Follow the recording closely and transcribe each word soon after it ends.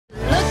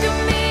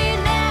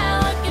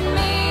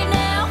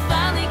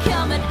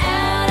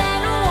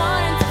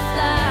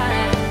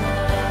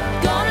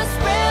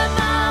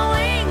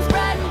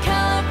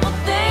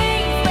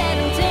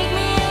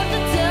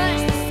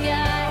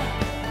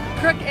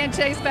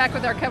back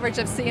with our coverage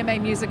of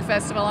CMA Music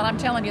Festival, and I'm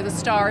telling you, the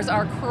stars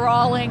are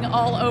crawling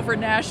all over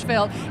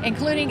Nashville,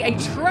 including a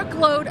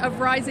truckload of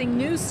rising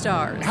new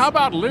stars. How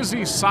about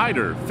Lizzie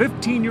Sider,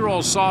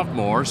 15-year-old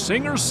sophomore,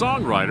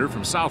 singer-songwriter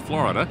from South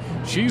Florida.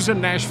 She's in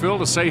Nashville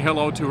to say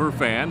hello to her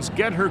fans,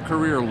 get her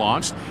career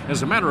launched.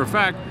 As a matter of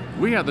fact,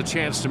 we had the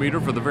chance to meet her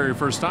for the very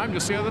first time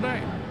just the other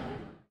day.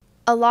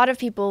 A lot of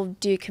people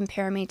do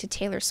compare me to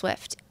Taylor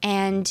Swift,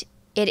 and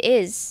it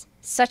is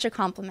such a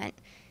compliment.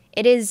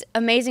 It is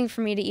amazing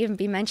for me to even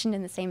be mentioned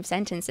in the same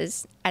sentence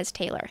as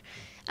Taylor.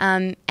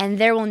 And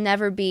there will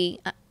never be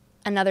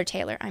another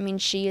Taylor. I mean,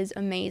 she is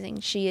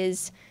amazing. She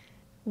is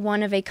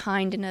one of a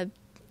kind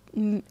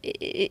in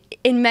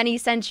many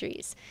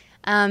centuries.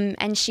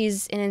 And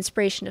she's an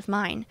inspiration of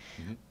mine.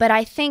 Mm-hmm. But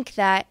I think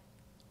that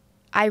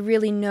I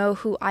really know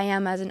who I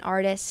am as an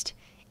artist,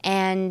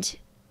 and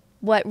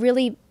what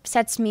really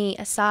sets me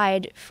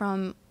aside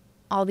from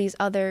all these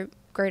other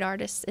great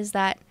artists is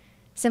that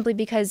simply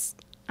because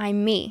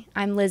I'm me,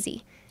 I'm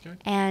Lizzie, okay,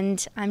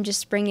 and I'm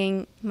just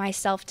bringing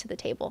myself to the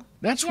table.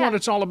 That's what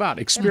it's all about,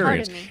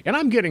 experience. And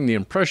I'm getting the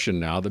impression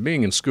now that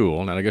being in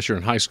school, and I guess you're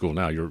in high school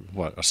now, you're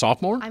what, a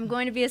sophomore? I'm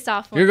going to be a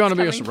sophomore. You're going to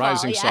be a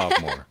rising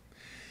sophomore.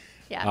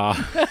 Yeah.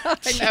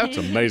 I know. It's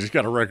amazing. He's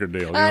got a record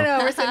deal. I know.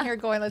 We're sitting here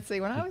going, let's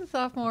see. When I was a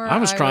sophomore, I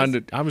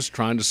was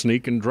trying to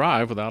sneak and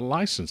drive without a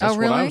license. That's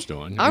what I was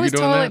doing. I was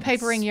toilet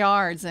papering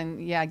yards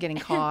and getting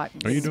caught.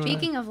 Are you doing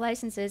Speaking of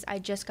licenses, I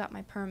just got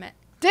my permit.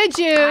 Did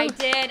you? I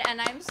did, and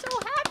I'm so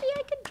happy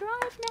I can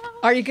drive now.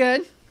 Are you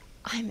good?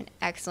 I'm an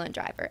excellent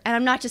driver, and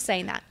I'm not just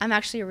saying that. I'm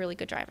actually a really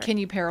good driver. Can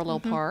you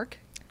parallel park?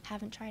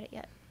 Haven't tried it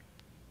yet.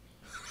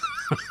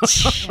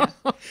 Yeah.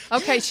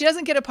 Okay, she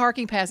doesn't get a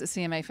parking pass at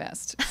CMA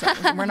Fest, so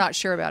we're not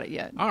sure about it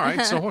yet. All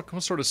right, so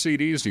what sort of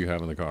CDs do you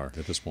have in the car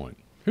at this point?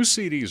 Whose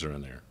CDs are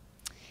in there?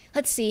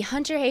 Let's see.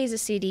 Hunter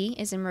Hayes' CD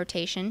is in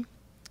rotation.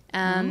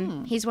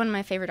 He's one of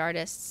my favorite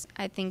artists.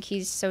 I think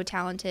he's so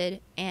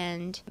talented,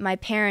 and my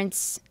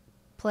parents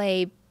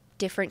play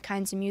different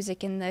kinds of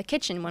music in the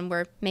kitchen when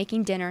we're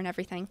making dinner and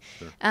everything.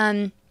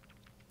 Sure.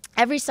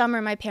 Every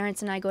summer, my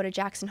parents and I go to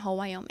Jackson Hole,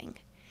 Wyoming.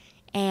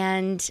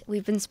 And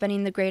we've been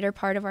spending the greater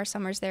part of our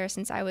summers there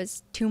since I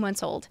was 2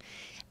 months old.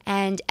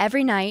 And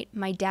every night,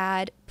 my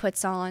dad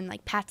puts on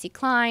like Patsy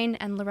Cline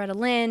and Loretta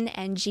Lynn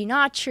and Gene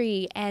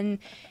Autry and,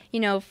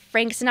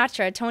 Frank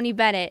Sinatra, Tony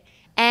Bennett.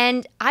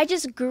 And I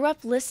just grew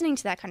up listening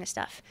to that kind of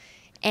stuff.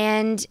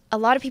 And a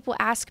lot of people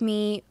ask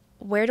me,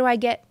 where do I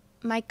get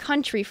my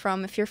country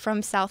from if you're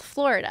from South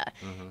Florida?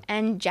 Mm-hmm.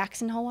 And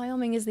Jackson Hole,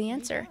 Wyoming is the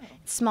answer. Yeah.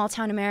 It's small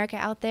town America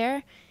out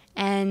there,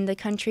 and the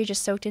country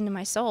just soaked into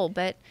my soul.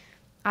 But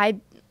I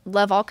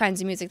love all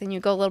kinds of music. Then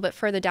you go a little bit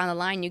further down the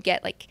line, you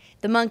get like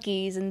the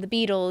Monkees and the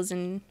Beatles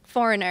and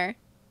Foreigner.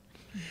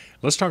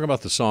 Let's talk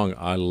about the song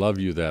I Love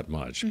You That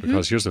Much,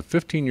 because here's a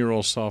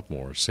 15-year-old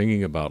sophomore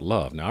singing about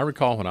love. Now, I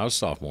recall when I was a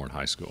sophomore in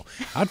high school,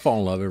 I'd fall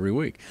in love every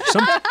week,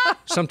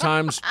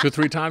 sometimes 2 or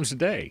 3 times a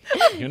day,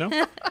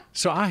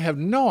 So I have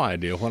no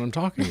idea what I'm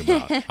talking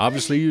about.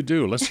 Obviously, you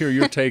do. Let's hear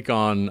your take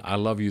on I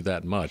Love You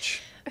That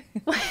Much.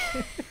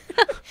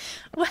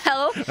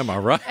 Well, am I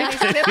right? And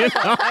he's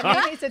typical.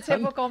 I mean, he's a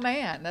typical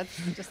man. That's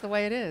just the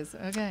way it is.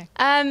 Okay.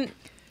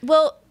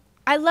 Well,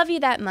 I Love You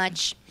That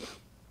Much.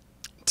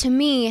 To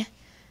me,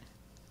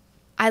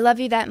 I Love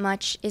You That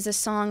Much is a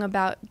song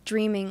about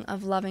dreaming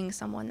of loving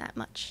someone that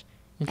much.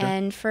 Okay.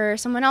 And for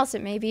someone else,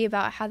 it may be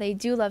about how they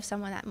do love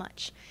someone that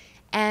much.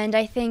 And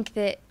I think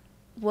that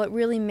what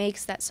really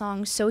makes that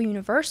song so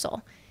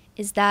universal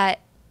is that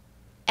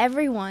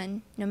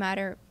everyone, no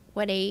matter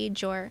what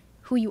age or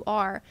who you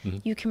are,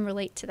 you can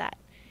relate to that.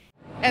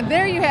 And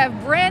there you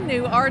have brand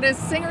new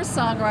artist,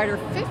 singer-songwriter,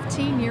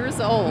 15 years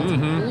old,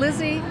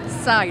 Lizzie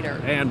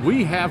Sider. And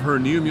we have her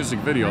new music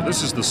video.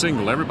 This is the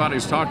single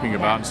everybody's talking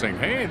about and saying,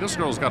 hey, this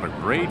girl's got a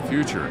great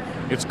future.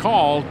 It's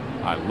called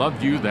I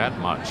Love You That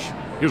Much.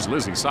 Here's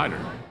Lizzie Sider.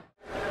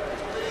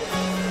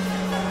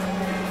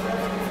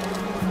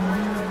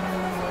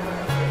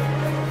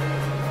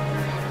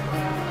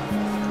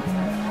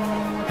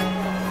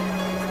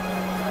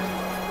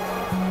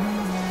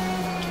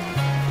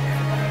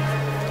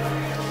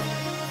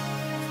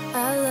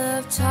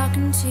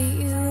 Talking to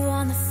you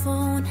on the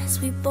phone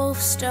as we both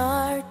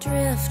start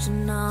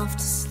drifting off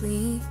to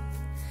sleep,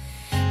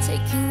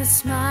 taking the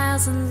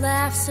smiles and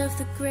laughs of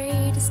the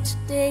greatest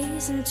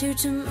days into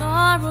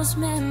tomorrow's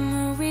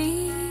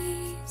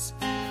memories.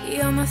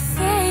 You're my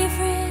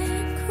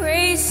favorite,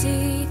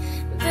 crazy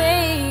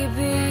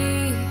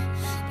baby.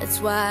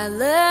 That's why I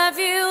love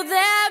you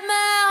that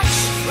much.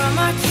 From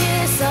our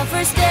kiss, our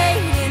first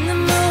date in the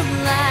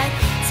moonlight,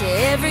 to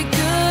every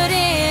good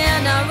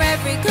end, our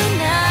every good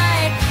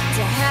night,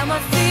 to how I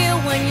feel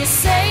when you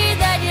say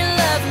that you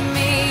love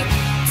me,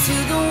 to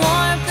the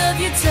warmth of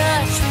your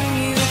touch when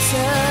you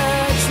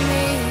touch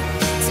me,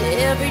 to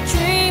every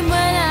dream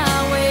when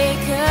I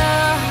wake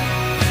up.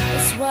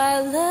 That's why I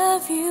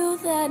love you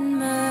that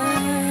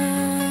much.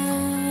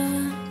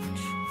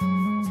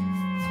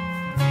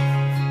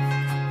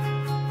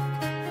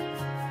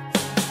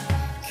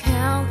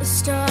 Countless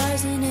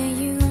stars in a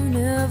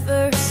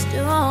universe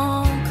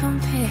don't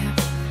compare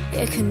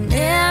could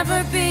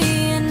never be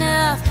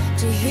enough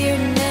to hear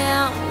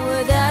now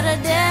without a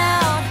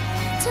doubt,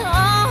 to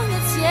all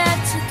that's yet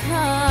to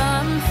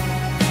come.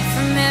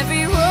 From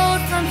every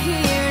road from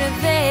here to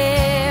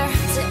there,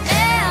 to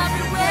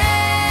everywhere,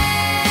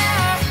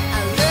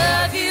 I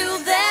love you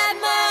that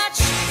much.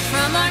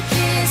 From our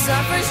kiss,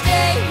 our first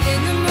date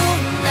in the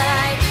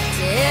moonlight,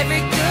 to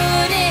every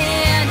good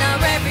and our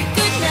every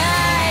good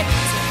night,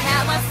 to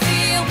how I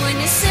feel when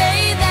you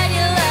say that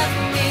you love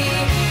me,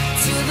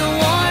 to the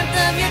warmth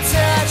of your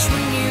touch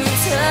when you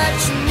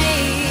touch me,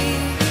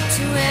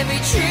 to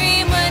every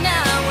dream when I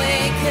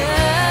wake up.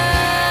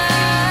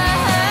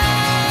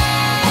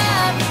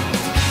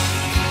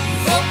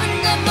 You've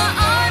opened up my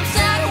arms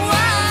out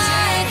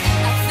wide.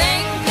 I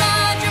thank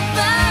God you're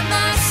by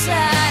my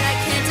side. I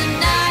can't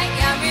deny,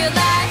 I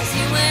realize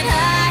you and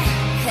I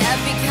have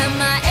become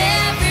my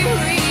every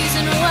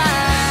reason why.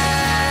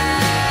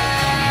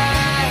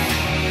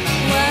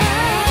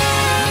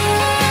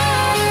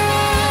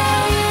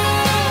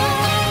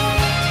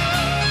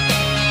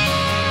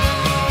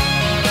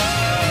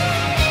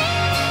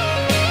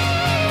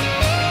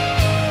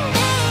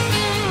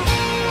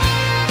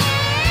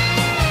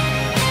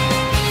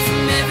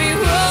 From every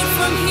road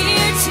from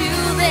here to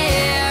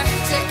there,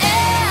 to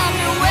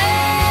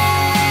everywhere,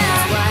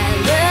 that's why I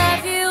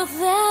love you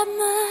that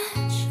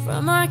much.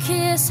 From our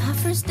kiss, our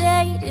first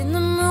date in the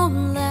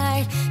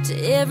moonlight, to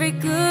every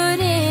good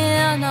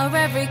and our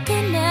every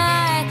good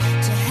night,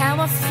 to how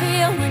I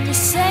feel when you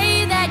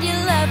say that you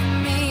love me,